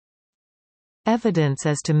Evidence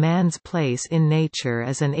as to Man's Place in Nature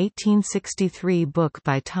is an 1863 book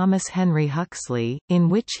by Thomas Henry Huxley, in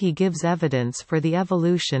which he gives evidence for the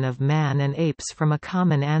evolution of man and apes from a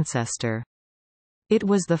common ancestor. It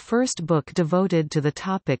was the first book devoted to the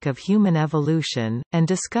topic of human evolution, and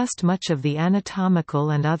discussed much of the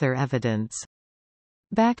anatomical and other evidence.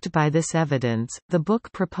 Backed by this evidence, the book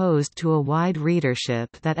proposed to a wide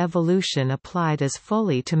readership that evolution applied as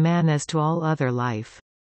fully to man as to all other life.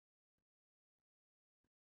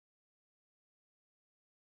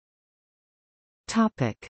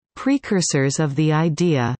 Precursors of the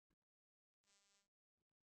idea.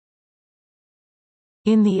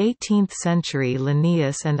 In the 18th century,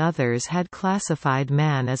 Linnaeus and others had classified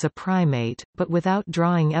man as a primate, but without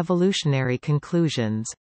drawing evolutionary conclusions.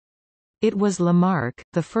 It was Lamarck,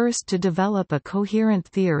 the first to develop a coherent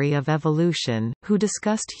theory of evolution, who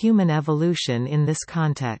discussed human evolution in this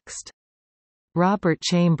context. Robert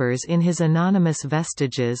Chambers in his Anonymous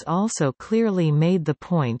Vestiges also clearly made the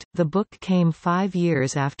point. The book came 5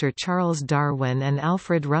 years after Charles Darwin and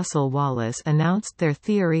Alfred Russel Wallace announced their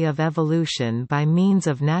theory of evolution by means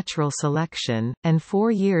of natural selection, and 4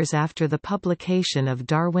 years after the publication of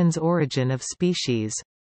Darwin's Origin of Species.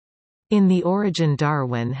 In The Origin,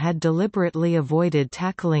 Darwin had deliberately avoided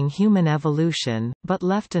tackling human evolution, but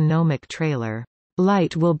left a gnomic trailer.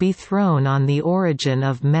 Light will be thrown on the origin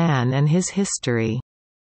of man and his history.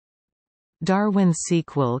 Darwin's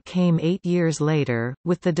sequel came 8 years later,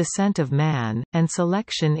 with The Descent of Man, and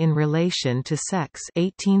Selection in Relation to Sex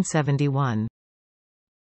 1871.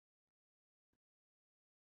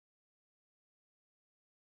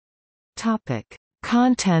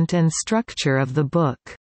 Content and structure of the book.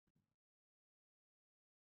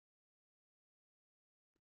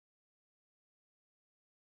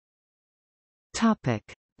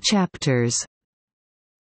 Chapters.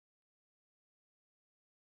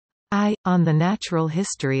 On the Natural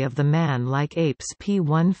History of the Man Like Apes, p.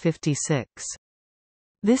 156.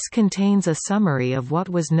 This contains a summary of what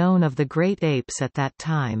was known of the great apes at that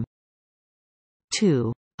time.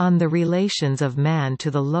 2. On the Relations of Man to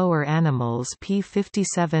the Lower Animals, p.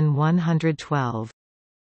 57-112.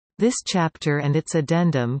 This chapter and its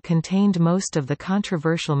addendum contained most of the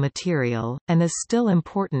controversial material, and is still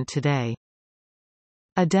important today.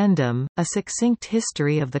 Addendum, a succinct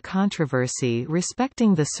history of the controversy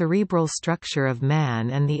respecting the cerebral structure of man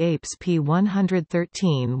and the apes, p.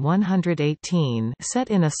 113-118,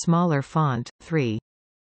 set in a smaller font. 3.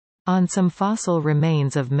 On some fossil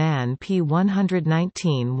remains of man, p.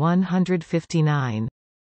 119-159.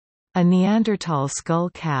 A Neanderthal skull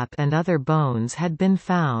cap and other bones had been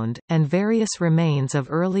found, and various remains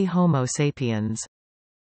of early Homo sapiens.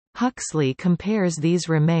 Huxley compares these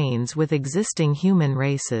remains with existing human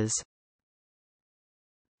races.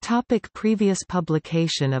 Previous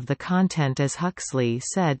publication of the content. As Huxley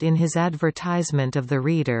said in his advertisement of the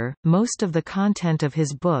Reader, most of the content of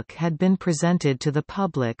his book had been presented to the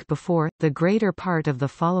public before. The greater part of the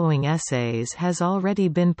following essays has already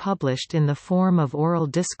been published in the form of oral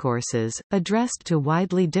discourses, addressed to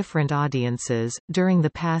widely different audiences, during the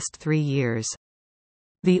past 3 years.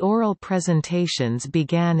 The oral presentations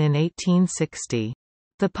began in 1860.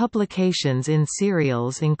 The publications in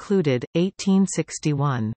serials included,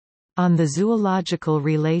 1861. On the Zoological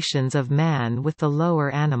Relations of Man with the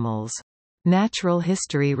Lower Animals. Natural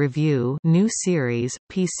History Review, New Series,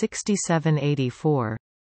 p. 6784.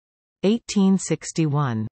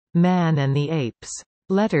 1861. Man and the Apes.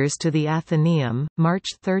 Letters to the Athenaeum,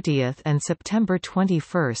 March 30 and September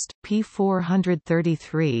 21, p.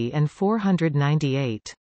 433 and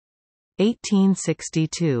 498.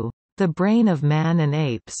 1862. The Brain of Man and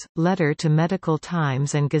Apes, Letter to Medical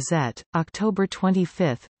Times and Gazette, October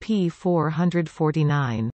 25, p.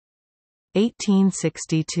 449.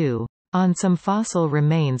 1862. On Some Fossil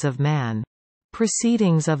Remains of Man.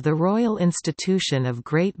 Proceedings of the Royal Institution of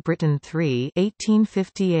Great Britain 3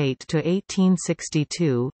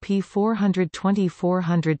 1858–1862, p.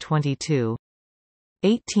 420–422.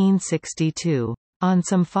 1862. On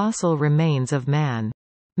Some Fossil Remains of Man.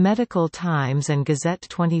 Medical Times and Gazette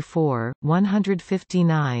 24,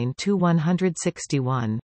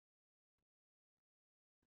 159–161.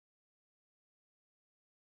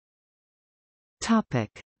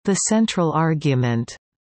 The central argument.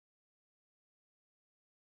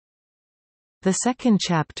 The second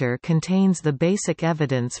chapter contains the basic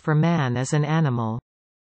evidence for man as an animal.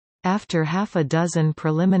 After half a dozen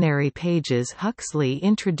preliminary pages, Huxley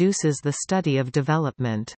introduces the study of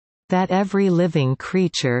development, that every living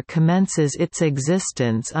creature commences its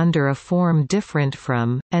existence under a form different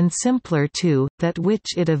from, and simpler to, that which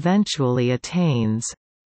it eventually attains.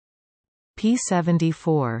 p.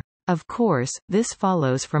 74. Of course, this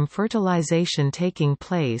follows from fertilization taking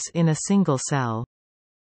place in a single cell.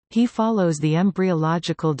 He follows the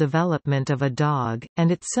embryological development of a dog,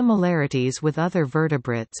 and its similarities with other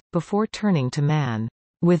vertebrates, before turning to man.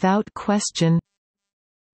 Without question,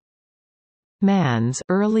 man's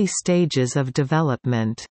early stages of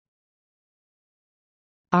development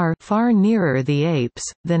are far nearer the apes,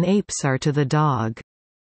 than apes are to the dog.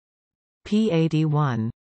 p. 81.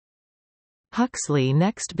 Huxley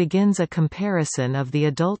next begins a comparison of the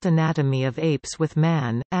adult anatomy of apes with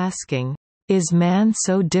man, asking, "Is man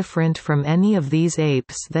so different from any of these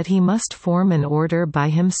apes that he must form an order by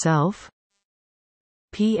himself?"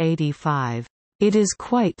 p. 85. It is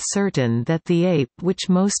quite certain that the ape which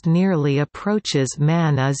most nearly approaches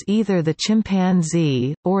man is either the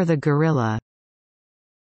chimpanzee, or the gorilla.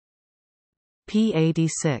 p.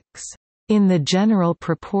 86. In the general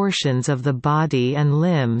proportions of the body and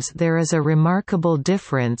limbs there is a remarkable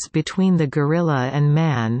difference between the gorilla and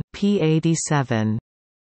man. p. 87.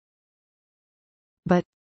 But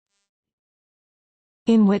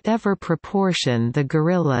in whatever proportion the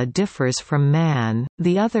gorilla differs from man,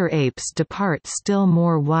 the other apes depart still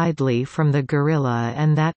more widely from the gorilla,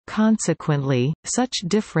 and that, consequently, such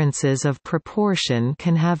differences of proportion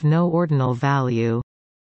can have no ordinal value.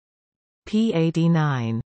 p.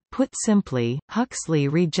 89. Put simply, Huxley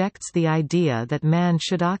rejects the idea that man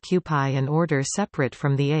should occupy an order separate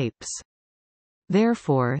from the apes.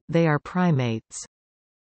 Therefore, they are primates.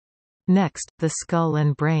 Next, the skull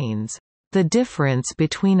and brains. The difference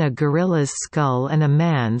between a gorilla's skull and a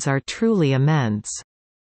man's are truly immense.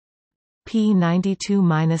 p.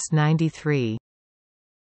 92–93.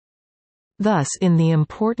 Thus in the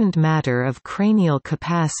important matter of cranial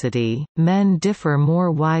capacity, men differ more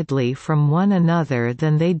widely from one another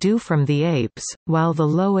than they do from the apes, while the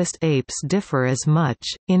lowest apes differ as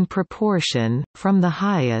much, in proportion, from the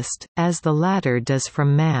highest, as the latter does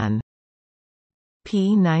from man.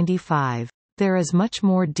 p. 95. There is much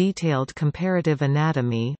more detailed comparative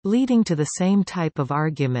anatomy, leading to the same type of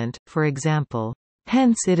argument, for example,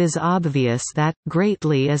 "Hence it is obvious that,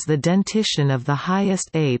 greatly as the dentition of the highest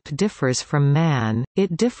ape differs from man,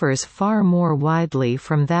 it differs far more widely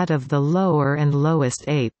from that of the lower and lowest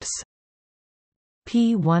apes."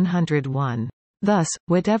 p. 101. Thus,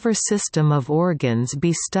 whatever system of organs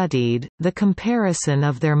be studied, the comparison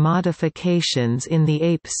of their modifications in the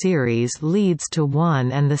ape series leads to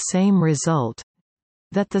one and the same result,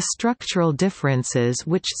 that the structural differences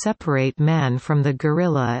which separate man from the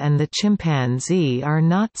gorilla and the chimpanzee are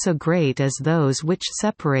not so great as those which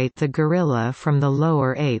separate the gorilla from the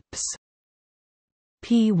lower apes.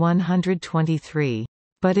 p. 123.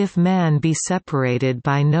 But if man be separated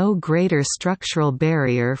by no greater structural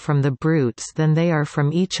barrier from the brutes than they are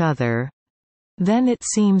from each other, then it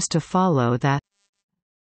seems to follow that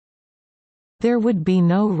there would be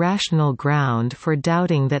no rational ground for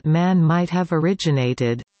doubting that man might have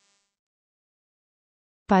originated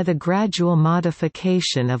by the gradual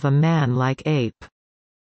modification of a man-like ape.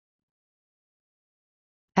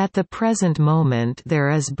 At the present moment there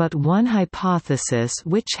is but one hypothesis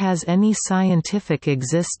which has any scientific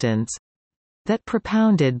existence, that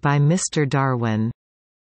propounded by Mr. Darwin.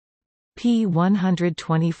 p.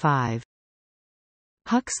 125.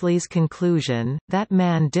 Huxley's conclusion, that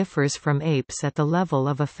man differs from apes at the level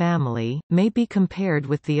of a family, may be compared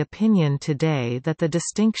with the opinion today that the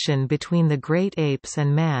distinction between the great apes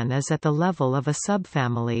and man is at the level of a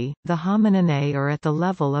subfamily, the Homininae, or at the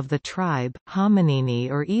level of the tribe, Hominini,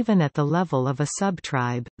 or even at the level of a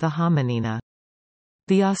subtribe, the Hominina.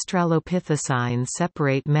 The Australopithecines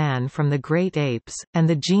separate man from the great apes, and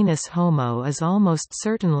the genus Homo is almost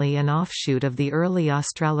certainly an offshoot of the early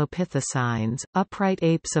Australopithecines, upright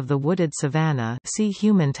apes of the wooded savanna. See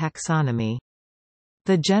human taxonomy.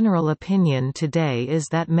 The general opinion today is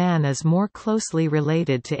that man is more closely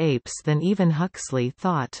related to apes than even Huxley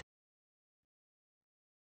thought.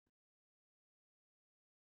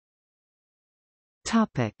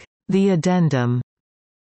 The addendum.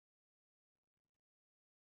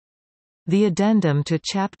 The addendum to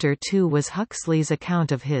Chapter 2 was Huxley's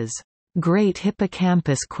account of his great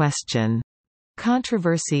hippocampus question,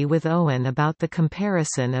 controversy with Owen about the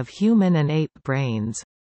comparison of human and ape brains.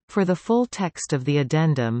 For the full text of the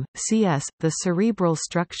addendum, c.s. The Cerebral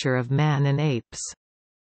Structure of Man and Apes.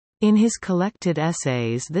 In his collected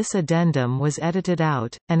essays this addendum was edited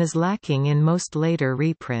out, and is lacking in most later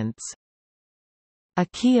reprints. A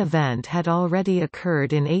key event had already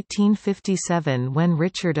occurred in 1857 when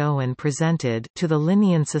Richard Owen presented to the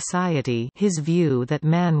Linnean Society his view that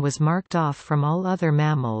man was marked off from all other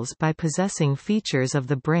mammals by possessing features of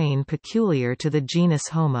the brain peculiar to the genus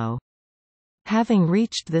Homo. Having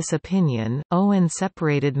reached this opinion, Owen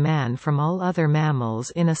separated man from all other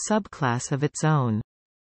mammals in a subclass of its own.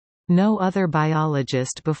 No other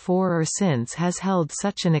biologist before or since has held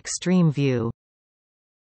such an extreme view.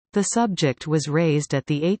 The subject was raised at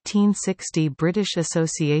the 1860 British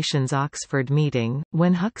Association's Oxford meeting,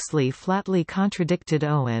 when Huxley flatly contradicted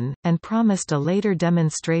Owen, and promised a later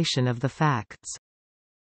demonstration of the facts.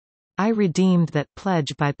 I redeemed that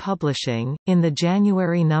pledge by publishing, in the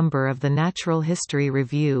January number of the Natural History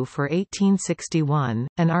Review for 1861,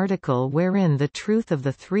 an article wherein the truth of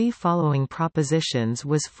the three following propositions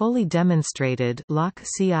was fully demonstrated. Locke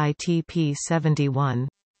Citp 71.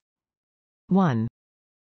 1.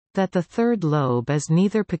 That the third lobe is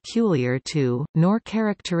neither peculiar to, nor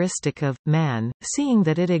characteristic of, man, seeing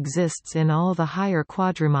that it exists in all the higher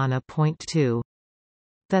quadrumana. 2.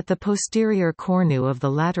 That the posterior cornu of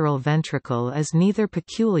the lateral ventricle is neither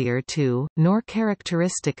peculiar to, nor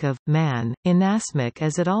characteristic of, man, inasmuch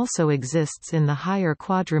as it also exists in the higher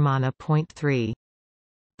quadrumana. 3.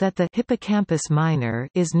 That the hippocampus minor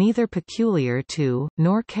is neither peculiar to,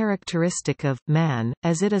 nor characteristic of, man,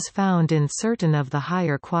 as it is found in certain of the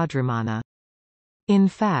higher quadrumana. In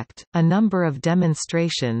fact, a number of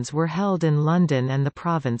demonstrations were held in London and the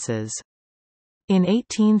provinces. In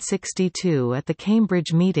 1862 at the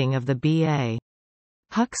Cambridge meeting of the B.A.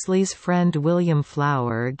 Huxley's friend William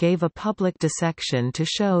Flower gave a public dissection to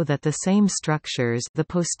show that the same structures, the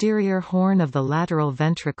posterior horn of the lateral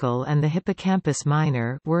ventricle and the hippocampus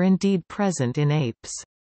minor, were indeed present in apes.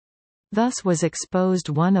 Thus was exposed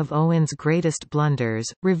one of Owen's greatest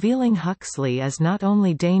blunders, revealing Huxley as not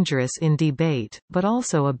only dangerous in debate, but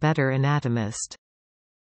also a better anatomist.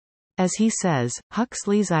 As he says,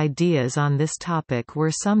 Huxley's ideas on this topic were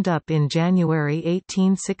summed up in January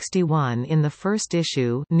 1861 in the first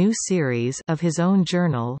issue new series of his own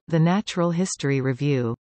journal, The Natural History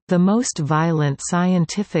Review, the most violent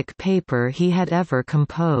scientific paper he had ever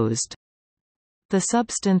composed. The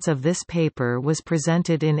substance of this paper was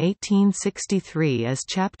presented in 1863 as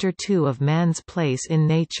Chapter 2 of Man's Place in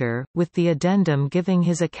Nature, with the addendum giving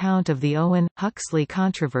his account of the Owen-Huxley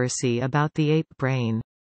controversy about the ape brain.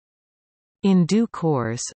 In due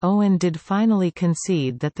course, Owen did finally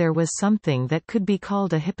concede that there was something that could be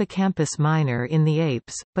called a hippocampus minor in the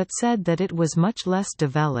apes, but said that it was much less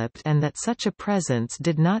developed and that such a presence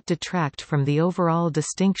did not detract from the overall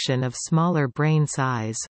distinction of smaller brain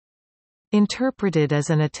size. Interpreted as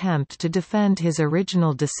an attempt to defend his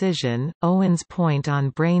original decision, Owen's point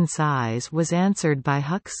on brain size was answered by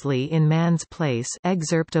Huxley in Man's Place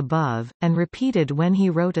excerpt above, and repeated when he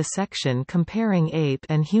wrote a section comparing ape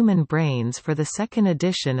and human brains for the second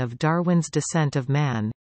edition of Darwin's Descent of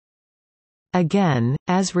Man. Again,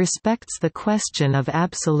 as respects the question of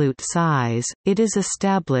absolute size, it is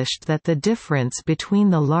established that the difference between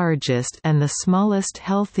the largest and the smallest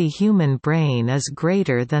healthy human brain is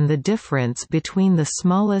greater than the difference between the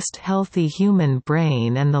smallest healthy human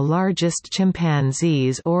brain and the largest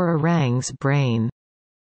chimpanzee's or orang's brain.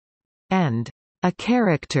 And a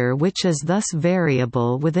character which is thus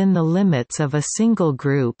variable within the limits of a single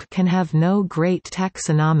group can have no great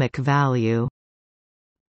taxonomic value.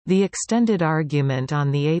 The extended argument on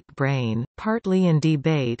the ape brain, partly in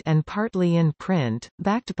debate and partly in print,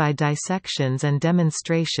 backed by dissections and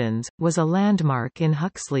demonstrations, was a landmark in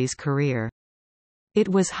Huxley's career. It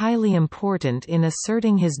was highly important in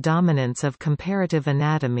asserting his dominance of comparative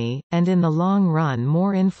anatomy, and in the long run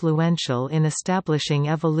more influential in establishing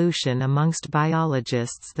evolution amongst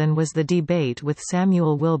biologists than was the debate with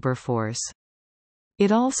Samuel Wilberforce.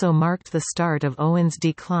 It also marked the start of Owen's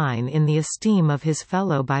decline in the esteem of his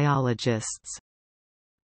fellow biologists.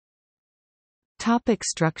 Topic: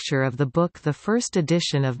 structure of the book. The first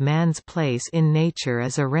edition of Man's Place in Nature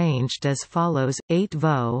is arranged as follows: 8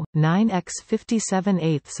 vo, 9 x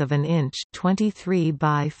 57/8 of an inch, 23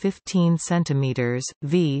 by 15 centimeters,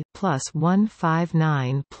 v plus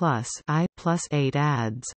 159 plus I plus 8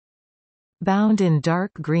 adds. Bound in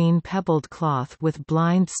dark green pebbled cloth with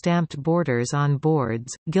blind stamped borders on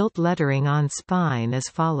boards, gilt lettering on spine as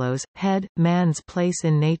follows: Head, Man's Place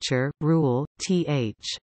in Nature, Rule, Th.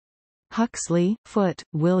 Huxley, Foote,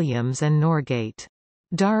 Williams and Norgate.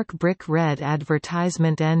 Dark brick red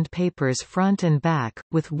advertisement end papers front and back,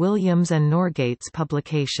 with Williams and Norgate's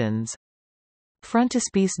publications.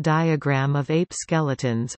 Frontispiece diagram of ape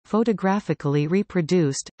skeletons, photographically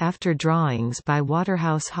reproduced, after drawings by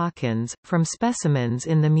Waterhouse Hawkins, from specimens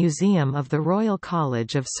in the Museum of the Royal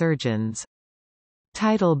College of Surgeons.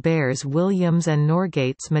 Title bears Williams and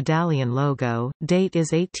Norgate's medallion logo, date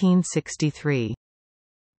is 1863.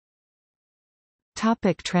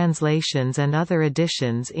 Topic: translations and other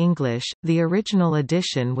editions. English. The original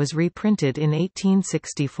edition was reprinted in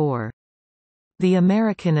 1864. The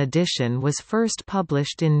American edition was first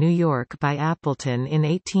published in New York by Appleton in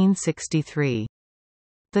 1863.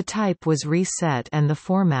 The type was reset and the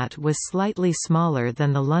format was slightly smaller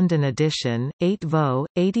than the London edition, 8 vo,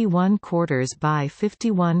 81 quarters by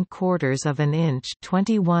 51 quarters of an inch,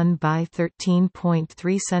 21 by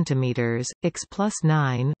 13.3 centimeters, x plus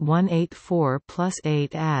 9, 184 plus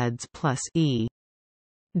 8 adds plus e.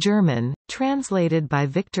 German, translated by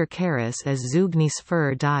Victor Karas as Zeugnis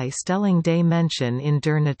für die Stellung des Menschen in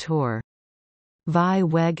der Natur. Vi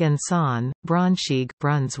Weg und Son, Braunschweig,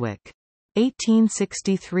 Brunswick.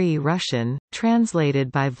 1863. Russian,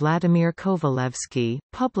 translated by Vladimir Kovalevsky,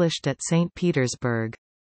 published at St. Petersburg.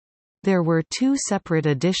 There were two separate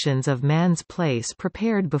editions of Man's Place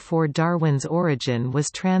prepared before Darwin's Origin was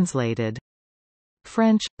translated.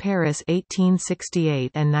 French, Paris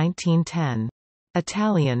 1868 and 1910.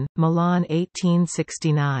 Italian, Milan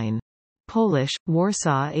 1869. Polish,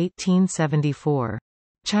 Warsaw 1874.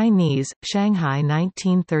 Chinese, Shanghai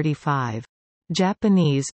 1935.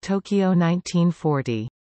 Japanese, Tokyo 1940.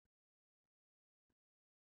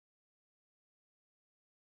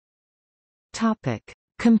 Topic: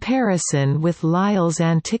 Comparison with Lyell's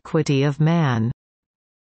Antiquity of Man.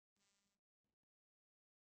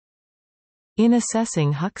 In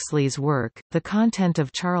assessing Huxley's work, the content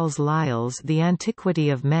of Charles Lyell's The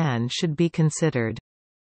Antiquity of Man should be considered.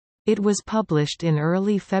 It was published in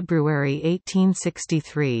early February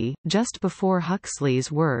 1863, just before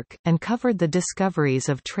Huxley's work, and covered the discoveries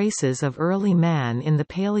of traces of early man in the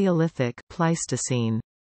Paleolithic Pleistocene.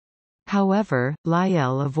 However,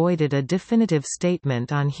 Lyell avoided a definitive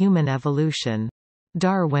statement on human evolution.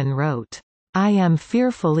 Darwin wrote, "I am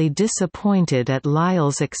fearfully disappointed at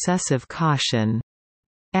Lyell's excessive caution,"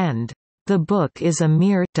 and "the book is a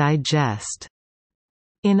mere digest."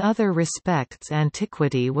 In other respects,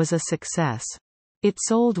 Antiquity was a success. It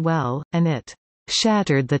sold well, and it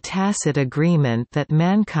shattered the tacit agreement that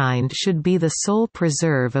mankind should be the sole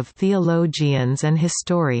preserve of theologians and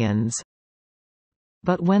historians.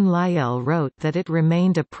 But when Lyell wrote that it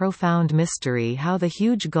remained a profound mystery how the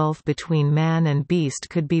huge gulf between man and beast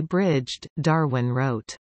could be bridged, Darwin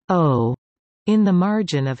wrote, "Oh," in the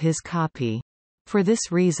margin of his copy. For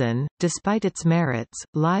this reason, despite its merits,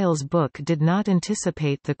 Lyell's book did not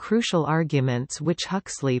anticipate the crucial arguments which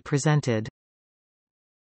Huxley presented.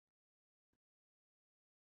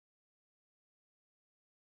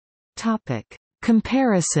 Topic: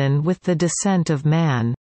 Comparison with The Descent of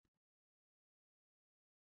Man.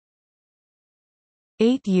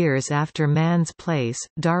 8 years after Man's Place,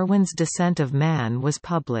 Darwin's Descent of Man was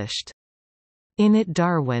published. In it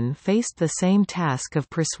Darwin faced the same task of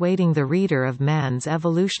persuading the reader of man's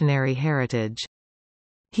evolutionary heritage.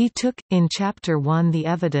 He took, in Chapter 1 the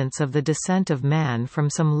evidence of the descent of man from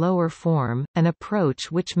some lower form, an approach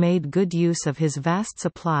which made good use of his vast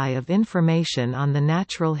supply of information on the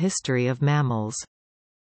natural history of mammals.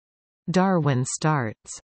 Darwin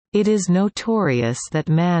starts, "It is notorious that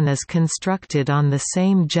man is constructed on the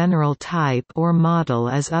same general type or model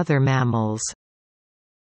as other mammals."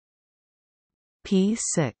 p.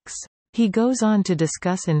 6. He goes on to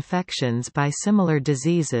discuss infections by similar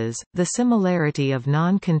diseases, the similarity of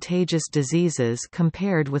non-contagious diseases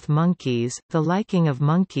compared with monkeys, the liking of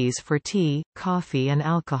monkeys for tea, coffee and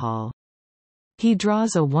alcohol. He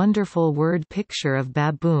draws a wonderful word picture of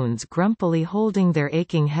baboons grumpily holding their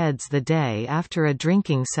aching heads the day after a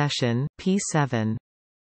drinking session, p. 7.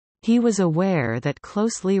 He was aware that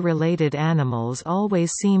closely related animals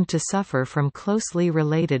always seem to suffer from closely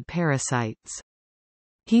related parasites.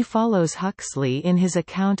 He follows Huxley in his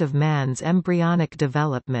account of man's embryonic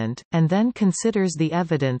development, and then considers the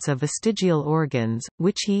evidence of vestigial organs,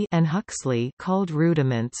 which he and Huxley called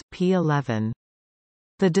rudiments, p. 11.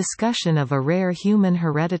 The discussion of a rare human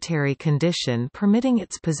hereditary condition permitting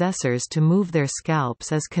its possessors to move their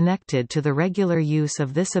scalps is connected to the regular use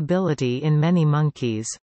of this ability in many monkeys.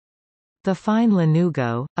 The fine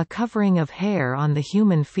lanugo, a covering of hair on the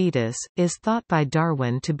human fetus, is thought by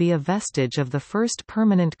Darwin to be a vestige of the first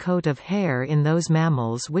permanent coat of hair in those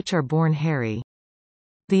mammals which are born hairy.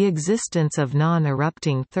 The existence of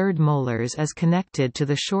non-erupting third molars is connected to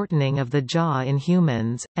the shortening of the jaw in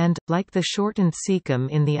humans, and, like the shortened cecum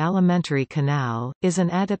in the alimentary canal, is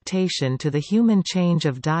an adaptation to the human change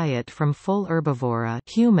of diet from full herbivora.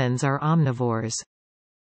 Humans are omnivores.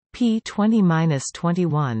 p.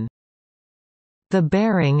 20–21. The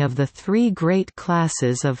bearing of the three great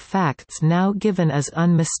classes of facts now given is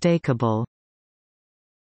unmistakable.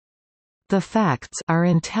 The facts are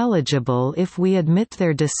intelligible if we admit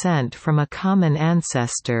their descent from a common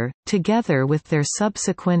ancestor, together with their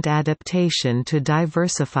subsequent adaptation to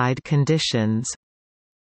diversified conditions.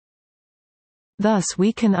 Thus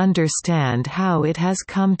we can understand how it has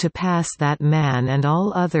come to pass that man and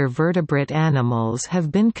all other vertebrate animals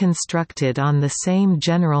have been constructed on the same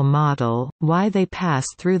general model, why they pass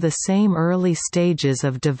through the same early stages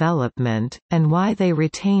of development, and why they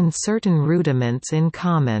retain certain rudiments in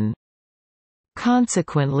common.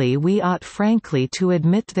 Consequently we ought frankly to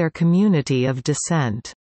admit their community of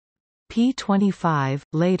descent. p. 25.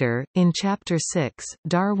 Later, in Chapter 6,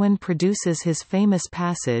 Darwin produces his famous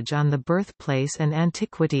passage on the birthplace and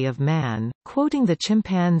antiquity of man, quoting the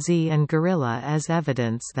chimpanzee and gorilla as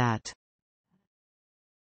evidence that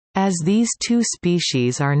as these two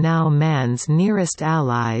species are now man's nearest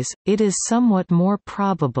allies, it is somewhat more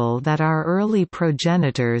probable that our early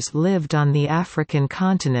progenitors lived on the African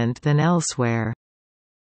continent than elsewhere.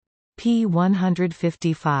 p.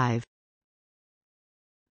 155.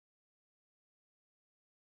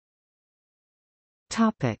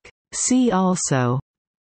 See also: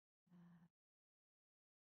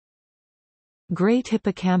 Great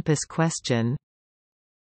Hippocampus question,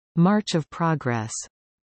 March of Progress.